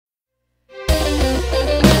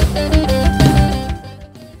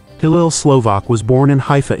Hillel Slovak was born in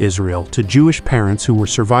Haifa, Israel, to Jewish parents who were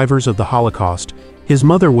survivors of the Holocaust. His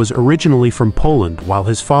mother was originally from Poland while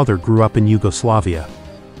his father grew up in Yugoslavia.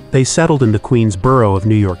 They settled in the Queens borough of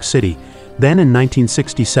New York City, then in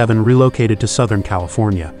 1967 relocated to Southern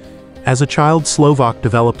California. As a child, Slovak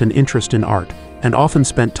developed an interest in art and often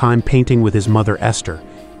spent time painting with his mother Esther.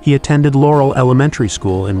 He attended Laurel Elementary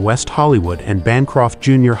School in West Hollywood and Bancroft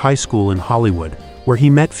Junior High School in Hollywood, where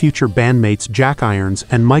he met future bandmates Jack Irons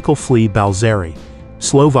and Michael Flea Balzeri.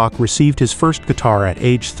 Slovak received his first guitar at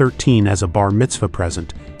age 13 as a bar mitzvah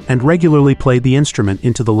present, and regularly played the instrument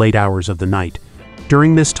into the late hours of the night.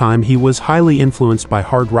 During this time he was highly influenced by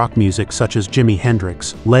hard rock music such as Jimi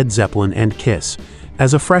Hendrix, Led Zeppelin and Kiss.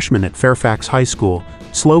 As a freshman at Fairfax High School,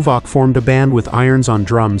 Slovak formed a band with Irons on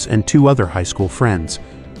drums and two other high school friends,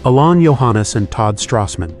 Alon Johannes and Todd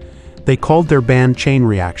Strassman. They called their band Chain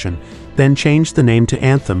Reaction, then changed the name to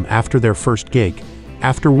Anthem after their first gig.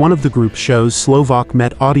 After one of the group's shows, Slovak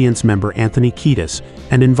met audience member Anthony Kiedis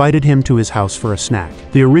and invited him to his house for a snack.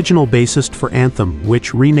 The original bassist for Anthem,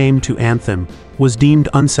 which renamed to Anthem, was deemed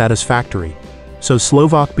unsatisfactory, so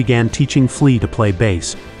Slovak began teaching Flea to play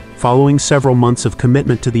bass. Following several months of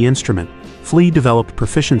commitment to the instrument, Flea developed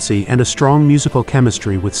proficiency and a strong musical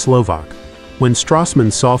chemistry with Slovak. When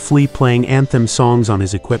Strassman saw Flea playing Anthem songs on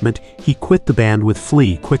his equipment, he quit the band with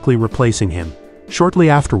Flea quickly replacing him.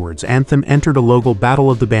 Shortly afterwards, Anthem entered a local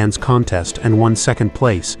Battle of the Bands contest and won second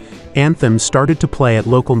place. Anthem started to play at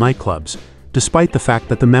local nightclubs, despite the fact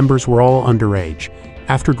that the members were all underage.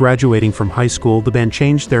 After graduating from high school, the band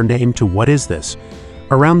changed their name to What Is This?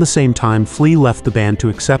 Around the same time, Flea left the band to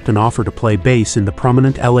accept an offer to play bass in the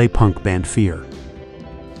prominent LA punk band Fear.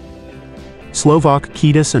 Slovak,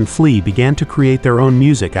 Kiedis and Flea began to create their own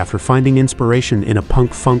music after finding inspiration in a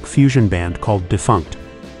punk-funk fusion band called Defunct.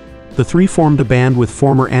 The three formed a band with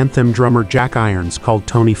former Anthem drummer Jack Irons called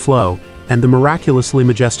Tony Flo and the miraculously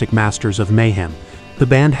majestic Masters of Mayhem. The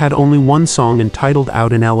band had only one song entitled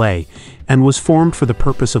Out in LA and was formed for the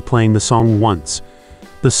purpose of playing the song once.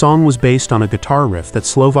 The song was based on a guitar riff that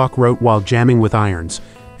Slovak wrote while jamming with Irons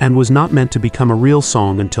and was not meant to become a real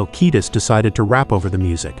song until Kiedis decided to rap over the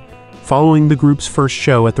music. Following the group's first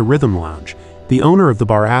show at the Rhythm Lounge, the owner of the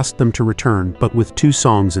bar asked them to return, but with two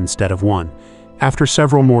songs instead of one. After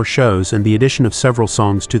several more shows and the addition of several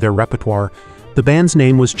songs to their repertoire, the band's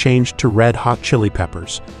name was changed to Red Hot Chili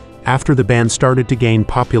Peppers. After the band started to gain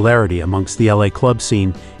popularity amongst the LA club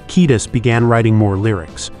scene, Kiedis began writing more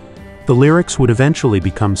lyrics. The lyrics would eventually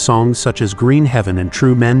become songs such as Green Heaven and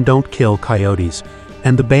True Men Don't Kill Coyotes,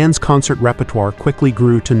 and the band's concert repertoire quickly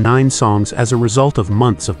grew to 9 songs as a result of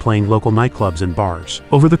months of playing local nightclubs and bars.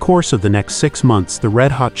 Over the course of the next 6 months, the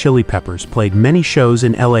Red Hot Chili Peppers played many shows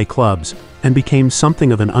in LA clubs and became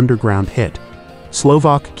something of an underground hit.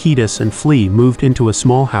 Slovak, Kiedis and Flea moved into a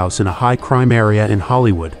small house in a high-crime area in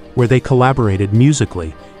Hollywood, where they collaborated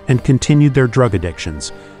musically and continued their drug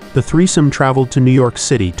addictions. The threesome traveled to New York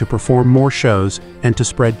City to perform more shows and to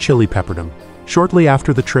spread chili pepperdom. Shortly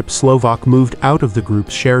after the trip, Slovak moved out of the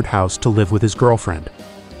group's shared house to live with his girlfriend.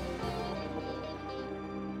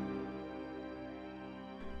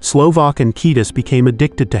 Slovak and Kiedis became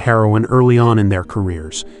addicted to heroin early on in their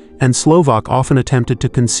careers, and Slovak often attempted to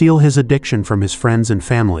conceal his addiction from his friends and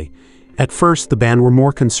family. At first, the band were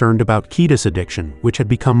more concerned about Kiedis' addiction, which had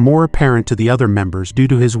become more apparent to the other members due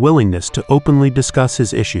to his willingness to openly discuss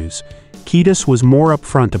his issues. Kiedis was more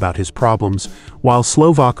upfront about his problems, while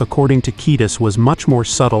Slovak, according to Kiedis, was much more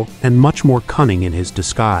subtle and much more cunning in his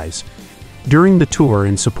disguise. During the tour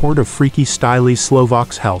in support of Freaky Styley,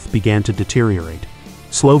 Slovak's health began to deteriorate.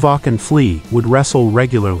 Slovak and Flea would wrestle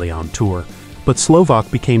regularly on tour, but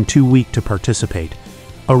Slovak became too weak to participate.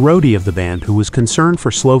 A roadie of the band who was concerned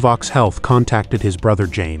for Slovak's health contacted his brother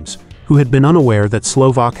James, who had been unaware that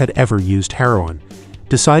Slovak had ever used heroin.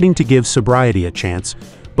 Deciding to give sobriety a chance,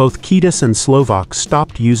 both Kiedis and Slovak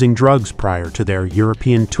stopped using drugs prior to their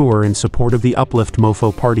European tour in support of the Uplift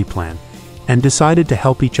Mofo party plan, and decided to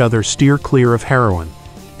help each other steer clear of heroin.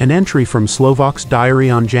 An entry from Slovak's diary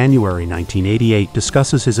on January 1988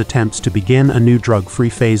 discusses his attempts to begin a new drug-free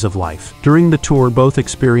phase of life. During the tour, both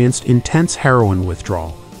experienced intense heroin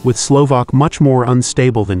withdrawal, with Slovak much more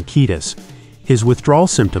unstable than Kiedis. His withdrawal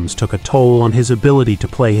symptoms took a toll on his ability to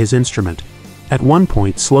play his instrument. At one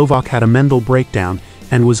point, Slovak had a mental breakdown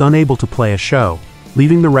and was unable to play a show,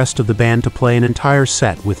 leaving the rest of the band to play an entire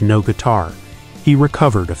set with no guitar. He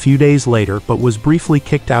recovered a few days later but was briefly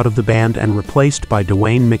kicked out of the band and replaced by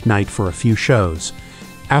Dwayne McKnight for a few shows.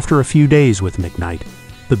 After a few days with McKnight,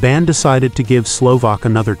 the band decided to give Slovak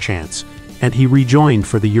another chance, and he rejoined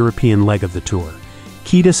for the European leg of the tour.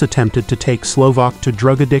 Kiedis attempted to take Slovak to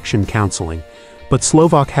drug addiction counseling, but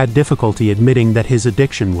Slovak had difficulty admitting that his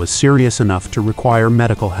addiction was serious enough to require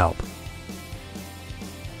medical help.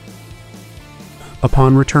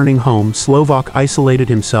 Upon returning home, Slovak isolated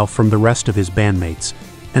himself from the rest of his bandmates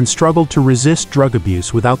and struggled to resist drug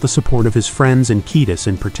abuse without the support of his friends and Kiedis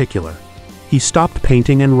in particular. He stopped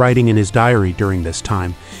painting and writing in his diary during this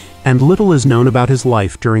time, and little is known about his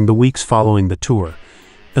life during the weeks following the tour,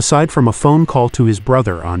 aside from a phone call to his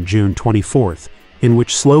brother on June 24th, in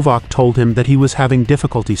which Slovak told him that he was having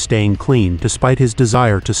difficulty staying clean despite his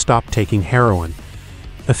desire to stop taking heroin.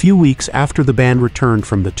 A few weeks after the band returned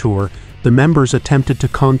from the tour, the members attempted to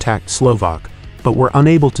contact Slovak, but were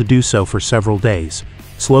unable to do so for several days.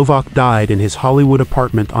 Slovak died in his Hollywood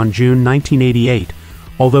apartment on June 1988,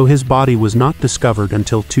 although his body was not discovered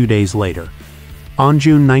until 2 days later. On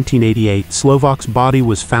June 1988, Slovak's body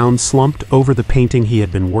was found slumped over the painting he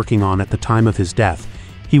had been working on at the time of his death.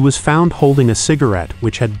 He was found holding a cigarette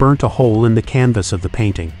which had burnt a hole in the canvas of the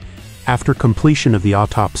painting. After completion of the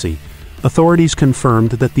autopsy, authorities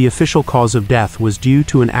confirmed that the official cause of death was due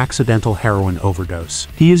to an accidental heroin overdose.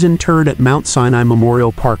 He is interred at Mount Sinai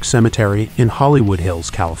Memorial Park Cemetery in Hollywood Hills,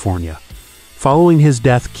 California. Following his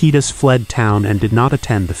death, Kiedis fled town and did not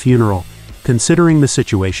attend the funeral, considering the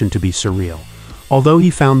situation to be surreal. Although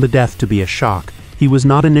he found the death to be a shock, he was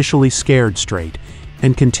not initially scared straight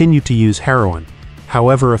and continued to use heroin.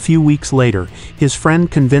 However, a few weeks later, his friend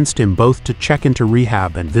convinced him both to check into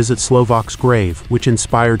rehab and visit Slovak's grave, which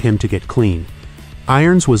inspired him to get clean.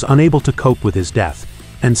 Irons was unable to cope with his death,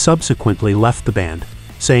 and subsequently left the band,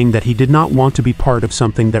 saying that he did not want to be part of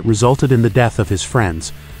something that resulted in the death of his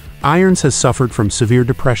friends. Irons has suffered from severe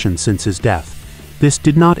depression since his death. This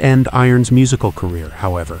did not end Irons' musical career,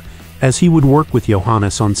 however, as he would work with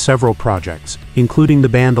Johannes on several projects, including the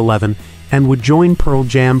band 11, and would join Pearl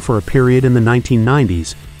Jam for a period in the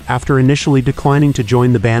 1990s, after initially declining to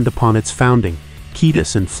join the band upon its founding.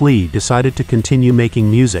 Kiedis and Flea decided to continue making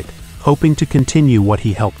music, hoping to continue what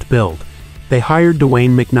he helped build. They hired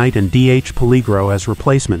Dwayne McKnight and D.H. Peligro as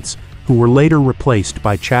replacements, who were later replaced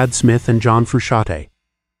by Chad Smith and John Frusciante.